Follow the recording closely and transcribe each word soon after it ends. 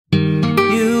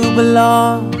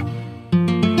belong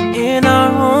in our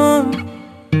home.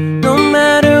 No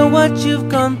matter what you've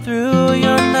gone through,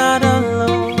 you're not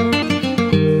alone.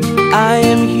 I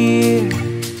am here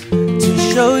to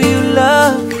show you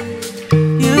love.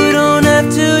 You don't have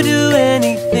to do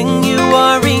anything, you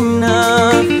are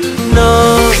enough. No,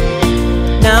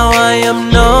 now I am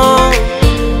known.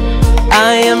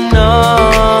 I am known.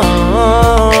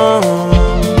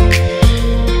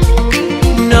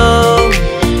 No,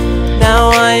 now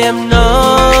I am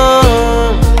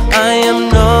known. I am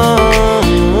known.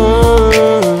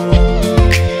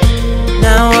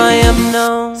 Now I am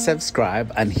known.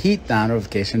 Subscribe and hit that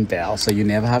notification bell so you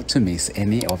never have to miss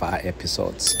any of our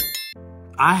episodes.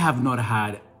 I have not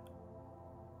had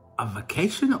a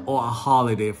vacation or a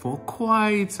holiday for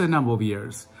quite a number of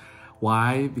years.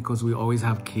 Why? Because we always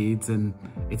have kids and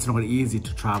it's not easy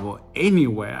to travel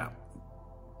anywhere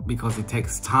because it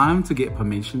takes time to get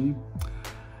permission.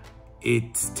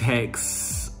 It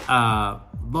takes a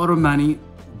lot of money,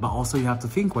 but also you have to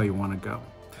think where you want to go.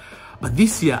 But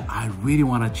this year, I really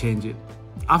want to change it.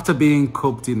 After being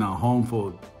cooped in a home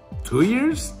for 2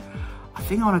 years, I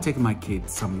think I want to take my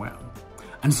kids somewhere.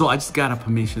 And so I just got a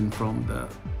permission from the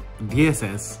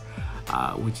DSS,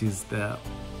 which is the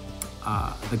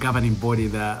governing body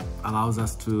that allows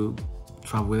us to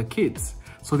travel with the kids.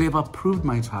 So they've approved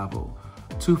my travel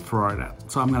to Florida.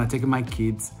 So I'm gonna take my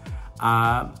kids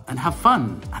and have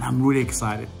fun. And I'm really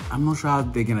excited. I'm not sure how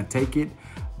they're gonna take it,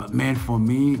 but man, for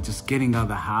me, just getting out of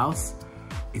the house,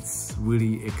 it's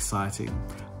really exciting.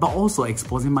 But also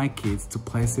exposing my kids to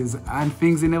places and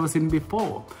things they've never seen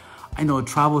before. I know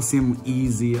travel seems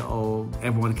easy or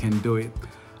everyone can do it,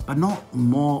 but not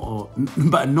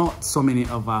so many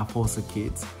of our foster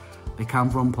kids. They come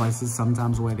from places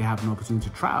sometimes where they have no opportunity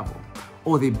to travel,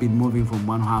 or they've been moving from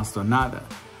one house to another.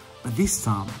 But this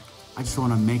time, I just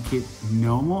want to make it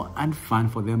normal and fun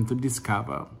for them to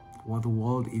discover what the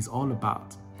world is all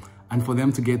about, and for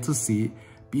them to get to see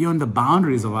beyond the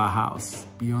boundaries of our house,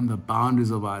 beyond the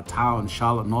boundaries of our town,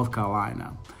 Charlotte, North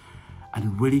Carolina.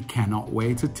 And really cannot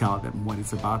wait to tell them what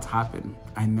is about to happen.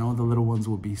 I know the little ones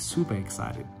will be super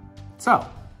excited. So,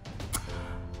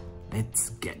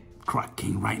 let's get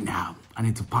cracking right now. I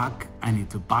need to pack, I need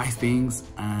to buy things,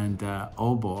 and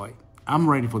oh boy, I'm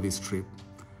ready for this trip.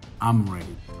 I'm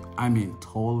ready. I mean,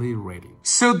 totally ready.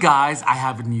 So guys, I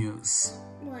have news.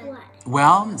 What?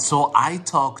 Well, so I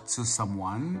talked to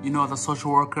someone, you know, the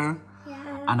social worker,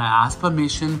 and I asked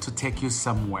permission to take you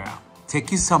somewhere, take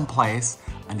you someplace,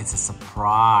 and it's a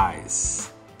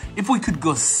surprise. If we could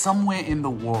go somewhere in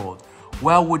the world,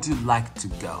 where would you like to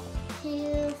go?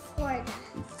 To Florida.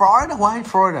 Florida? Why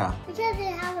Florida? Because they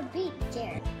have a beach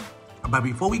there. But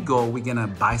before we go, we're gonna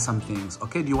buy some things.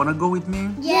 Okay, do you wanna go with me?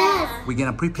 Yes. We're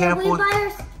gonna prepare Can for... we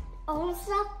buy our own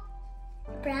stuff?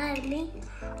 Brad and me?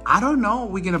 I don't know,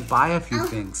 we're gonna buy a few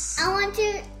things. I want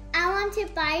to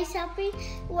buy something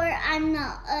where I'm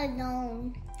not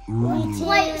alone.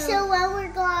 Wait, so when we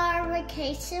go on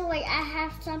vacation, I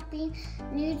have something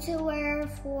new to wear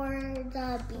for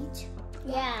the beach?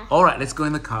 Yeah. All right, let's go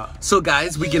in the car. So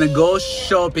guys, we're gonna go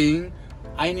shopping.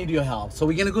 I need your help. So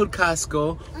we're gonna go to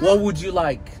Costco. What would you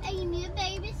like? A new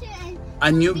bathing suit. And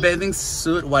a new bathing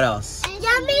suit. What else?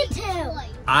 Yeah, me too.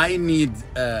 I need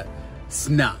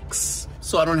snacks.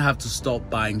 So I don't have to stop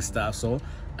buying stuff. So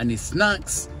I need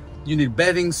snacks. You need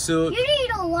bathing suit. You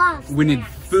need a lot of snacks. We need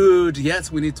food.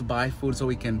 Yes, we need to buy food so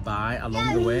we can buy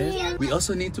along the way. Yeah. We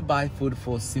also need to buy food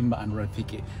for Simba and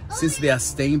Rafiki since they are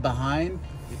staying behind.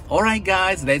 All right,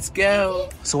 guys, let's go.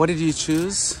 So what did you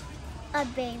choose? A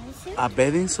bathing suit. A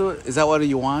bathing suit? Is that what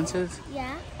you wanted?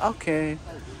 Yeah. Okay.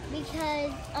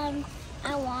 Because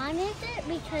I wanted it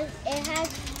because it has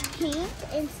pink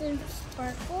and some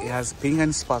sparkles. It has pink and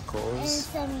And sparkles.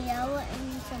 some yellow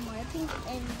and some more pink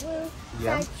and blue.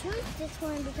 Yeah. So I chose this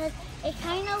one because it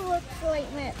kind of looks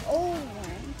like my old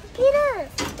one. Peter,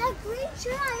 that green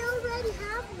shirt, I already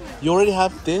have one. You already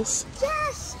have this?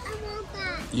 Yes, I want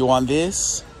that. You want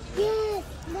this? Yes,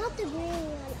 not the green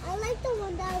one. I like the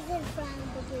one that was in front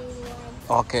of the green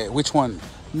one. Okay, which one?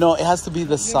 No, it has to be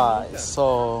the size.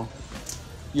 So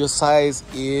your size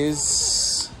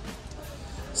is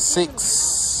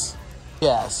 6.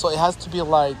 Yeah, so it has to be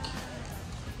like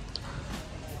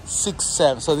 6,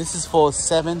 7. So this is for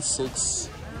 7, 6.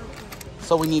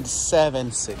 So we need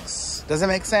 7, 6. Does that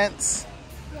make sense?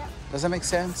 Yep. Does that make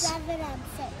sense? 7 and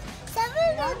 6. 7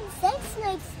 and 6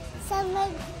 makes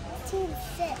 76.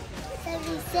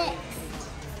 76.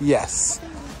 Yes.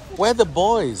 Where are the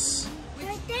boys?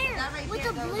 Right there, Right with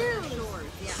there, the those blue. are yours.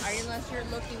 Yeah, unless you're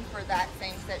looking for that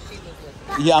same set she was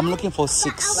looking Yeah, I'm looking for 6,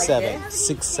 Like 7. this?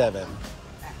 6, 7.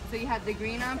 So you have the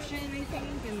green option, I think,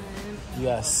 and then...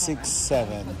 Yeah, 6,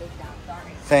 7.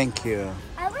 Thank you.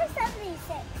 I was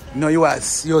 76. No, you are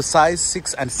your size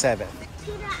 6 and 7.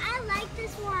 Peter, I like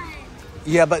this one.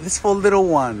 Yeah, but this for little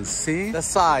ones. See the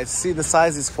size. See the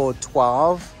size is for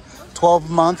 12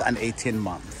 month and 18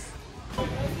 month.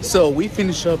 So we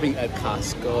finished shopping at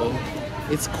Costco.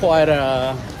 It's quite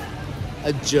a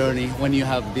journey when you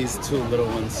have these two little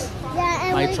ones. Yeah,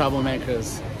 and My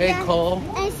troublemakers. Hey, yeah, Cole.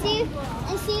 And see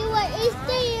what is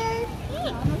there.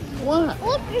 What?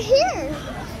 Look here.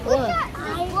 Look What? at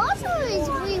the bottle is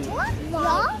green. What the?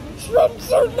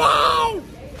 Swimsuit now.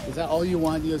 Is that all you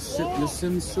want? Your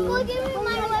swimsuit? Look at me,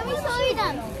 Mama. Let me show you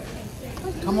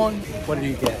them. Come on. What did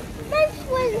you get? This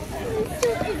swimsuit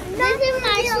is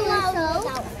my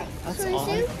swimsuit. That's all.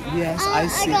 Yes, I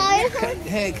see.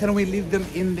 Hey, can we leave them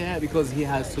in there because he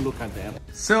has to look at them?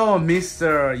 So,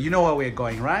 Mister, you know where we're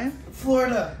going, right?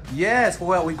 Florida. Yes.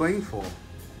 Where are we going for?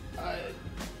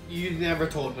 You never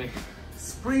told me.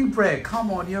 Spring break. Come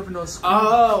on, you have no spring.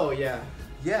 Oh, yeah.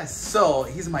 Yes. So,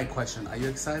 here's my question. Are you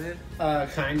excited?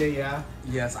 Kinda, yeah.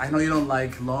 Yes. I know you don't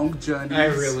like long journeys. I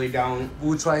really don't.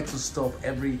 We'll try to stop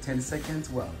every 10 seconds.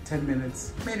 Well, 10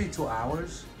 minutes, maybe 2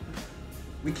 hours.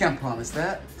 We can't promise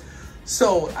that.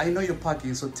 So, I know you're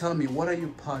packing, so tell me, what are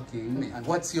you packing? And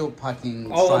what's your packing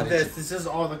All strategy? of this is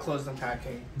all the clothes I'm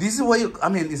packing. This is what you, I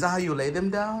mean, is that how you lay them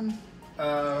down?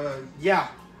 Yeah.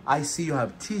 I see you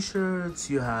have t-shirts,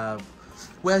 you have,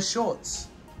 wear shorts.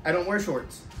 I don't wear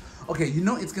shorts. Okay, you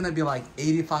know it's gonna be like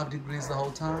 85 degrees the whole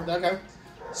time? Okay.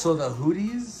 So the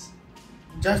hoodies,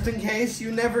 Just in case,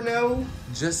 you never know.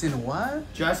 just in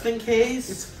what? Just in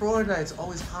case. It's Florida, it's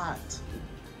always hot.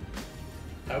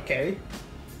 Okay.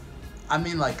 I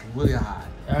mean like really hot.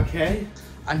 Okay.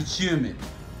 And humid.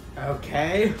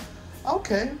 Okay.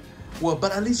 Okay. Well,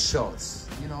 but at least shorts,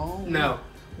 you know? No.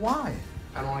 Why?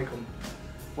 I don't like them.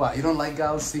 What, you don't like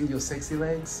girls seeing your sexy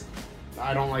legs?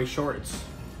 I don't like shorts.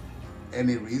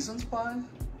 Any reasons why?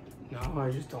 No,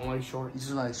 I just don't like You shorts.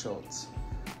 just like shorts.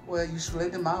 Well, you should lay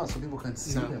them out so people can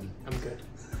see No, them. I'm good.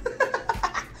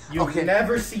 You've Okay.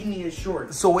 never seen me in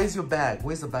shorts. So where's your bag?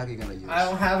 Where's the bag you're gonna use? I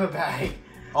don't have a bag.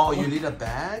 Oh, you need a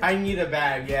bag? I need a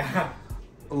bag, yeah.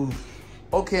 Ooh.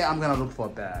 Okay, I'm gonna look for a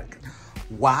bag.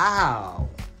 Wow.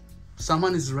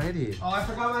 Someone is ready. Oh, I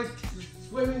forgot my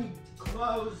swimming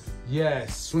clothes.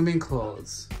 Yes, swimming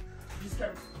clothes.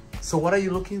 So what are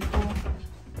you looking for?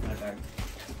 My bag.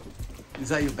 Is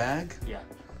that your bag? Yeah.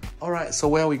 All right, so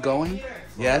where are we going?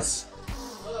 Yes?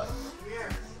 Look, here.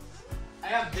 I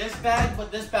have this bag,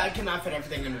 but this bag cannot fit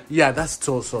everything in it. Yeah, that's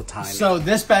so tiny. So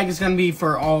this bag is gonna be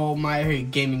for all my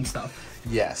gaming stuff.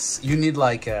 Yes, you need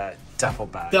like a duffel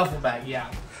bag. Duffel bag,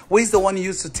 yeah. Where's the one you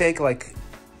used to take like...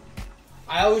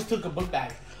 I always took a book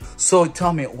bag. So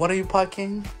tell me, what are you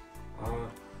packing?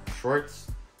 Shorts,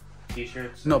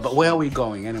 t-shirts. No, but where are we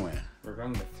going anyway? We're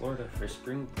going to Florida for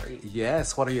spring break.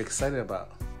 Yes, what are you excited about?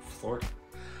 Florida.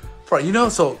 You know,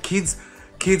 so kids,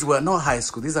 well, not high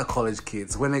school, these are college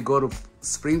kids. When they go to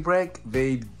spring break,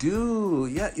 they do,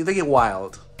 yeah, they get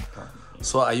wild.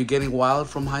 So are you getting wild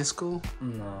from high school?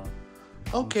 No.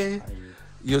 Okay.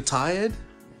 You're tired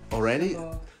already?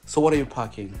 So what are you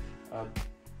packing?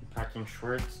 Packing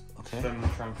shorts, Okay. swim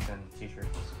trunks, and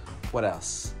t-shirts. What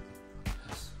else?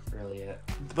 That's really it.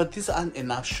 But these aren't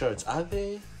enough shirts, are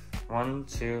they? 1,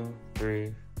 2,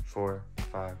 3, 4,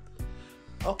 5.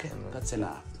 Okay, that's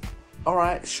enough. All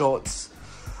right, shorts.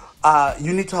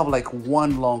 You need to have like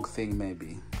one long thing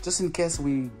maybe. Just in case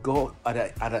we go at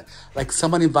a like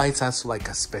someone invites us to like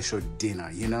a special dinner,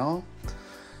 you know?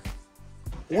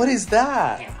 What is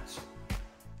that?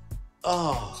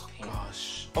 Oh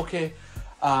gosh. Okay.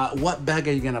 What bag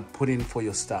are you gonna put in for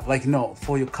your stuff? Like no,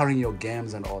 for your carrying your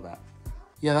games and all that.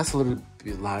 Yeah, that's a little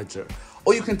bit larger.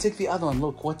 Or you can take the other one.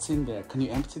 Look, what's in there? Can you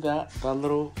empty that? That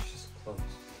little. Just close.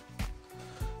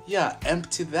 Yeah,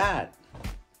 empty that.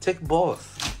 Take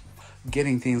both.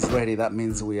 Getting things ready. That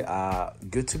means we are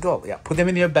good to go. Yeah, put them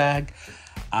in your bag,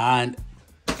 and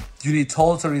you need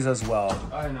toiletries as well.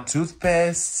 I know.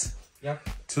 Toothpaste. Yep.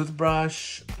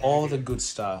 Toothbrush, all the good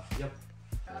stuff. Yep.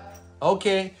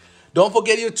 Okay, don't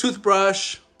forget your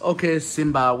toothbrush. Okay,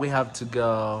 Simba, we have to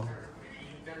go.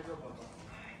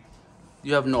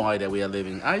 You have no idea we are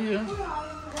leaving, are you?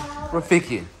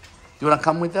 Rafiki, you wanna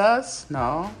come with us?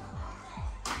 No?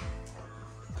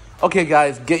 Okay,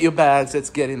 guys, get your bags.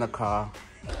 Let's get in the car.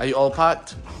 Are you all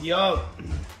packed? Yo.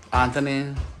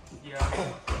 Anthony, Yeah.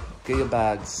 get your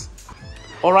bags.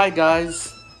 All right,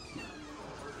 guys.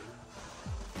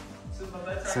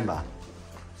 Simba.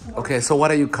 Okay, so what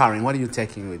are you carrying? What are you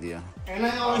taking with you? And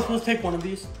I always supposed to take one of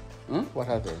these. Hmm? What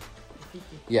are they?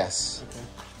 Yes.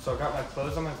 So I got my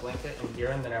clothes on my blanket in here,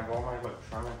 and then I have all my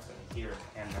electronics in here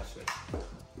and my Switch.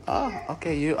 Oh,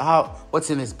 okay.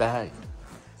 What's in this bag?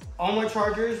 All my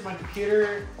chargers, my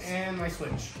computer, and my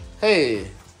Switch. Hey,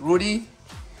 Rudy.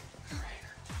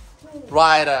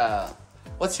 Ryder.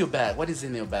 What's your bag? What is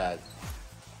in your bag?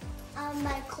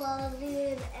 My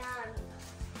clothing and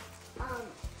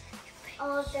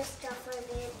all the stuff I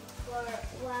need for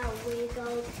while we go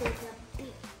to the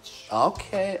beach.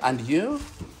 Okay, and you?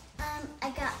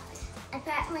 I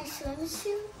packed my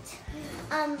swimsuit,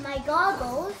 my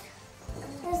goggles,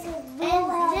 and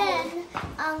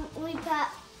then we got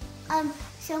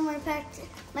somewhere packed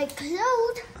my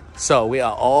clothes. So we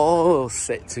are all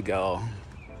set to go.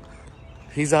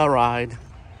 He's all right.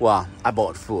 Well, I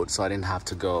bought food, so I didn't have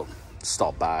to go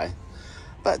stop by.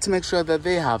 But to make sure that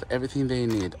they have everything they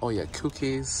need. Oh yeah,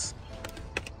 cookies,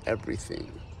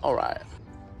 everything. All right.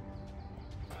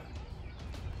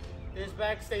 This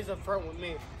bag stays up front with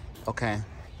me. Okay.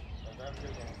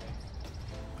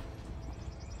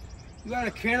 You got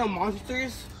a can of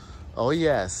Monsters? Oh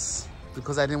yes,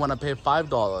 because I didn't want to pay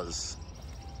 $5.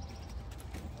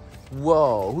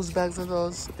 Whoa, whose bags are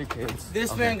those? The kids.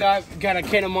 This man got a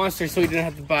can of Monsters, so he didn't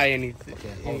have to buy anything.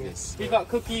 Okay, hold this. He got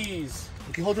cookies.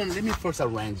 Okay, hold on. Let me first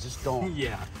arrange. Just don't.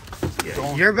 Yeah.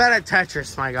 Don't. You're bad at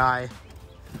Tetris, my guy.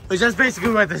 Which that's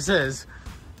basically what this is.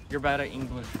 You're bad at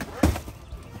English.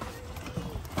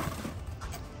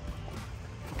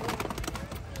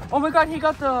 Oh my god, he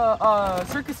got the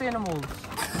circus animals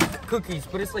cookies,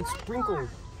 but it's like sprinkled.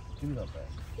 Give me that bag.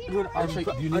 Dude, Actually,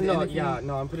 do you need anything? Yeah,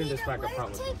 no, I'm putting this back up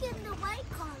front with me. We're taking the white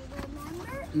car,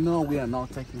 remember? No, we are not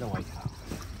taking the white car.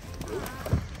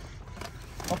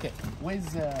 Okay, where's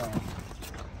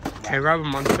Can I grab a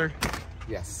Monster?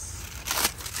 Yes.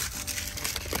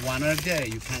 One a day.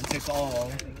 You can't take all.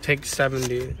 Take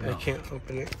 70. No. I can't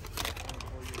open it.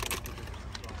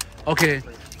 Okay,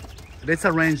 let's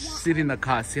arrange sit in the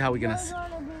car. See how we're gonna sit.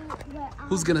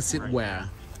 Who's gonna sit where?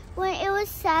 When it was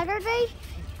Saturday,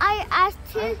 I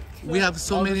asked you. We have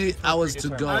so many hours to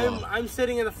go. I'm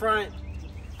sitting in the front.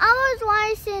 I was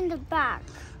wanting to sit in the back.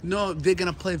 No, they're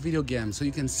gonna play video games, so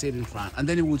you can sit in front, and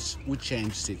then it would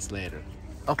change seats later.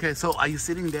 Okay, so are you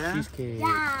sitting there? Cheesecake.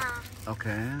 Yeah.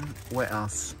 Okay, where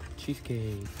else?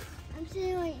 Cheesecake. I'm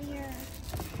sitting right here.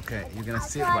 Okay, you're gonna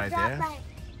sit So I right dropped there. my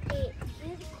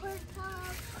unicorn top.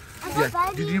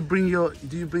 Yeah. Did you bring your?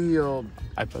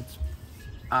 iPods.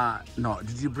 No.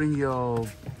 Did you bring your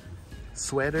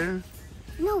sweater?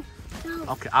 No.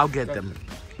 Okay, I'll get them.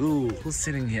 Ooh, who's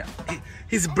sitting here?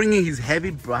 He's bringing his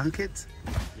heavy blanket.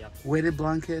 Yep. Weighted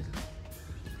blanket.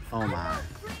 Oh my.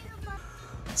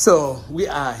 So we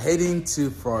are heading to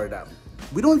Florida.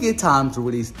 We don't get time to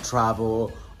really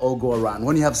travel or go around.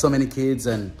 When you have so many kids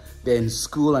and they're in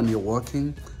school and you're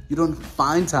working, you don't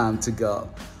find time to go.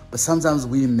 But sometimes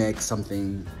we make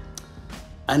something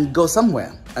and go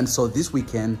somewhere. And so this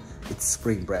weekend, it's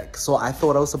spring break. So I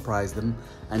thought I would surprise them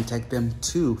and take them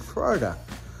to Florida.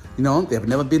 You know, they've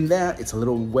never been there. It's a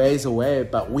little ways away,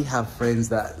 but we have friends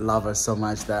that love us so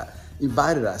much that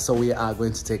invited us. So we are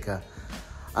going to take a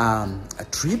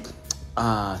trip,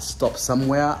 stop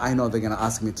somewhere. I know they're gonna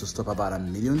ask me to stop about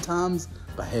 1,000,000 times,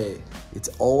 but hey, it's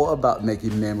all about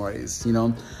making memories, you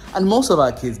know? And most of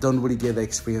our kids don't really get the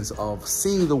experience of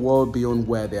seeing the world beyond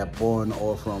where they're born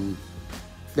or from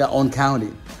their own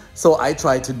county. So I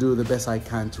try to do the best I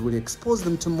can to really expose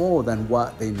them to more than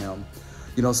what they know.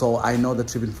 You know, so I know the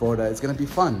trip in Florida is gonna be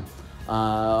fun.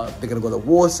 They're gonna go to the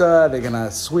water, they're gonna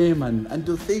swim and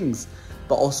do things.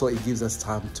 But also it gives us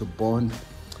time to bond.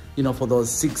 You know, for those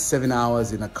 6-7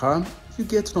 hours in a car, you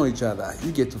get to know each other,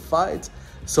 you get to fight.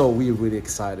 So we're really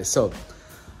excited. So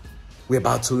we're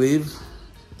about to leave.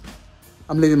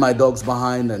 I'm leaving my dogs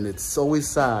behind and it's always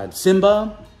sad.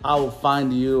 Simba, I will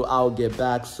find you, I'll get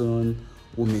back soon.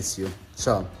 We'll miss you.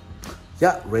 So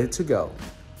yeah, ready to go.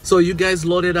 So you guys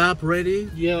loaded up, ready?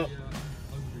 Yeah.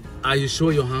 Are you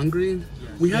sure you're hungry?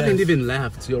 We haven't even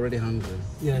left, you're already hungry.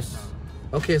 Yes.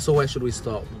 Okay, so where should we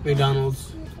stop?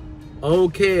 McDonald's.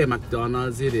 Okay,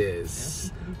 McDonald's it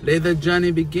is. Let the journey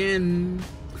begin.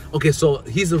 Okay, so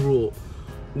here's the rule.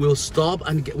 We'll stop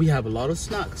and we have a lot of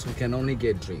snacks. We can only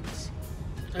get drinks.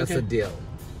 That's the deal.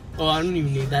 Oh, I don't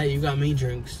even need that. You got me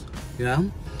drinks. Yeah?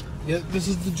 Yeah, this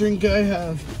is the drink I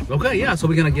have. Okay, yeah, so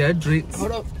we're gonna get drinks.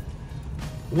 Hold up.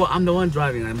 Well, I'm the one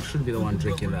driving. I should be the one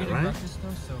drinking that, right?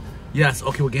 Yes,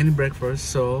 okay, we're getting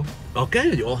breakfast, so...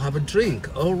 Okay, you all have a drink.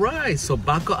 All right, so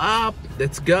buckle up.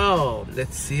 Let's go.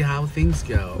 Let's see how things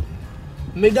go.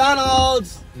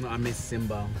 McDonald's! No, I miss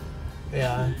Simba.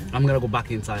 Yeah. I'm gonna go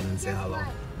back inside and say hello.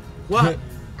 What?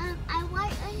 I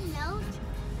want a note.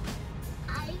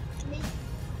 I miss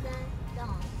the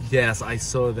dog. Yes, I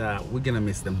saw that. We're gonna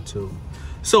miss them too.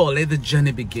 So let the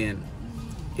journey begin.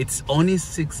 It's only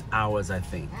 6 hours, I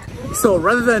think. So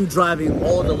rather than driving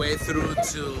all the way through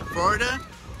to Florida,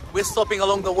 we're stopping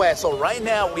along the way. So right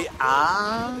now we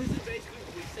are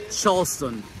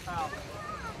Charleston,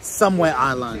 somewhere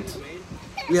island.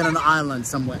 We're on an island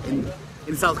somewhere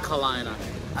in South Carolina.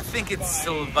 I think it's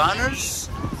Sylvanus,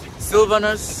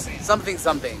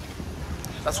 something.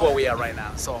 That's where we are right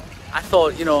now. So I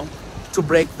thought, you know, to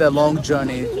break the long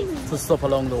journey, to stop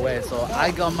along the way. So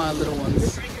I got my little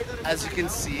ones. As you can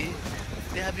see,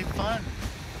 they're having fun.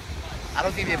 I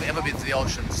don't think they've ever been to the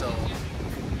ocean, so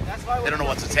they don't know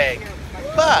what to take.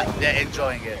 But they're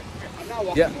enjoying it.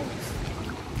 Yeah.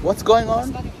 What's going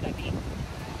on?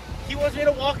 He wants me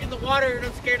to walk in the water and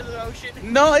I'm scared of the ocean.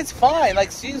 No, it's fine.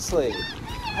 Like, seriously.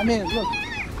 I mean, look.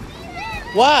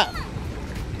 What?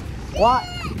 What?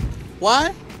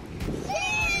 What?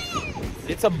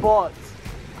 It's a boat.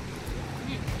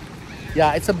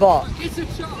 Yeah, it's a boat. It's a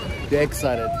shark. They're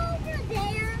excited.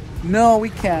 No, we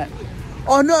can't.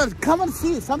 Oh no, come and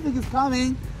see. Something is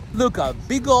coming. Look, a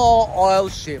big old oil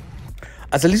ship.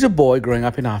 As a little boy growing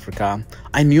up in Africa,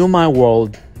 I knew my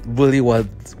world really was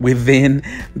within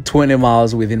 20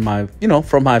 miles within my,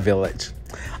 from my village.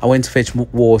 I went to fetch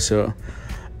water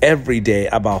every day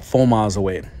about 4 miles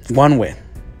away, one way.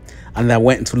 And I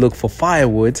went to look for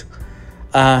firewood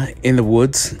in the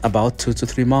woods about 2 to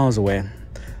 3 miles away.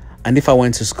 And if I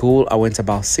went to school, I went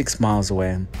about 6 miles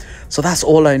away. So that's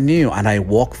all I knew. And I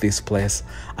walked this place.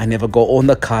 I never got on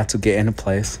the car to get any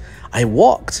place. I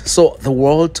walked. So the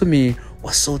world to me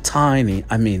was so tiny.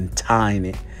 I mean,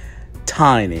 tiny.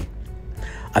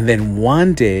 And then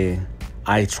one day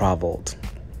I traveled.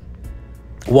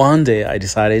 One day I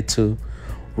decided to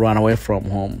run away from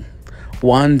home.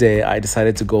 One day I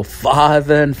decided to go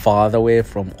farther and farther away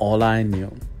from all I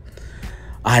knew.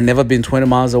 I had never been 20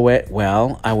 miles away.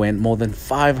 Well, I went more than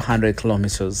 500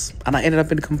 kilometers and I ended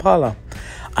up in Kampala.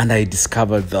 And I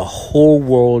discovered the whole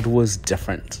world was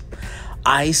different.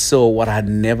 I saw what I had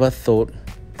never thought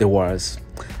there was.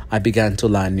 I began to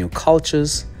learn new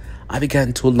cultures. I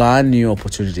began to learn new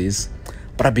opportunities.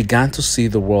 But I began to see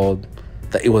the world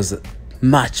that it was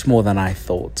much more than I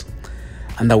thought.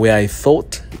 And the way I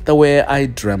thought, the way I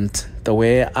dreamt, the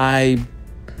way I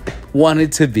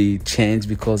wanted to be changed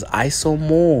because I saw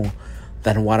more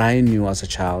than what I knew as a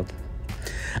child.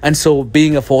 And so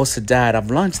being a foster dad, I've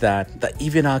learned that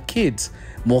even our kids,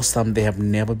 most of them, they have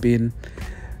never been,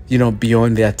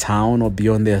 beyond their town or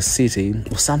beyond their city,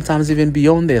 or sometimes even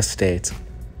beyond their state.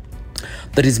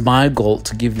 That is my goal,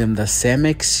 to give them the same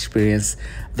experience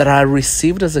that I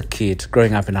received as a kid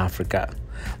growing up in Africa.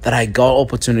 That I got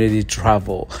opportunity to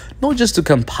travel, not just to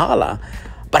Kampala,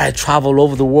 but I travel all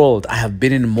over the world. I have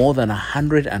been in more than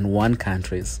 101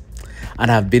 countries.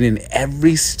 And I've been in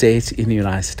every state in the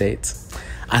United States.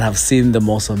 And I've seen the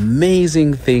most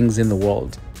amazing things in the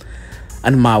world.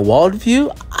 And my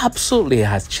worldview absolutely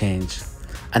has changed.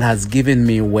 And has given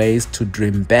me ways to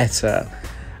dream better.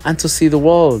 And to see the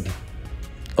world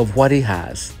of what it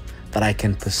has. That I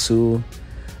can pursue.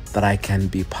 That I can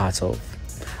be part of.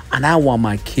 And I want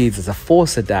my kids as a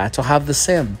foster dad to have the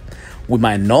same. We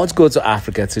might not go to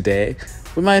Africa today.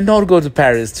 We might not go to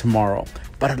Paris tomorrow.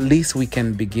 But at least we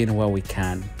can begin where we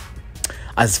can.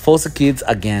 As foster kids,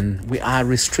 again, we are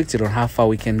restricted on how far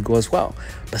we can go as well.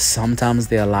 But sometimes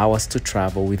they allow us to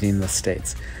travel within the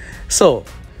states. So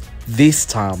this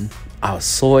time, I was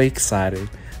so excited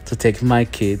to take my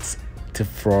kids to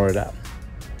Florida.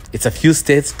 It's a few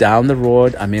states down the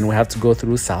road. I mean, we have to go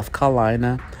through South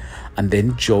Carolina and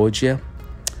then Georgia.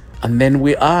 And then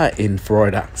we are in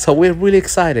Florida. So we're really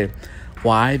excited.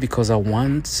 Why? Because I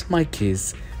want my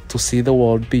kids to see the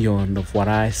world beyond of what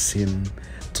I've seen.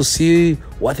 To see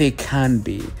what they can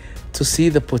be. To see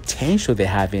the potential they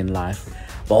have in life.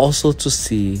 But also to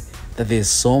see that there's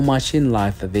so much in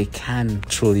life that they can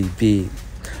truly be.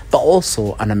 But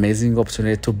also an amazing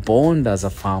opportunity to bond as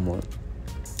a family.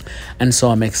 And so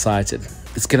I'm excited.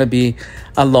 It's going to be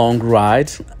a long ride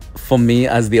for me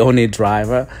as the only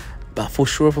driver. But for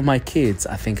sure for my kids,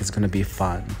 I think it's going to be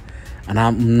fun. And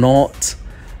I'm not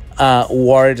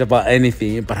worried about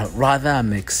anything, but rather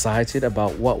I'm excited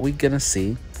about what we're going to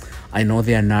see. I know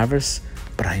they are nervous,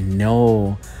 but I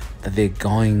know that they're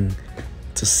going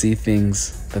to see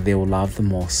things that they will love the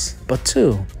most. But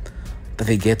too, that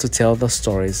they get to tell the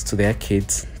stories to their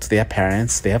kids, to their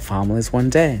parents, their families one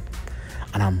day.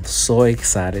 And I'm so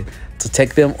excited to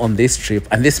take them on this trip.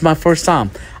 And this is my first time.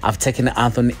 I've taken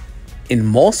Anthony in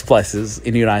most places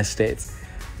in the United States,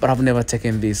 but I've never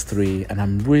taken these three, and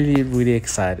I'm really, really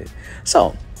excited.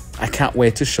 So I can't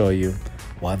wait to show you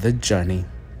what the journey.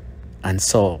 And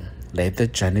so Let the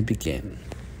journey begin.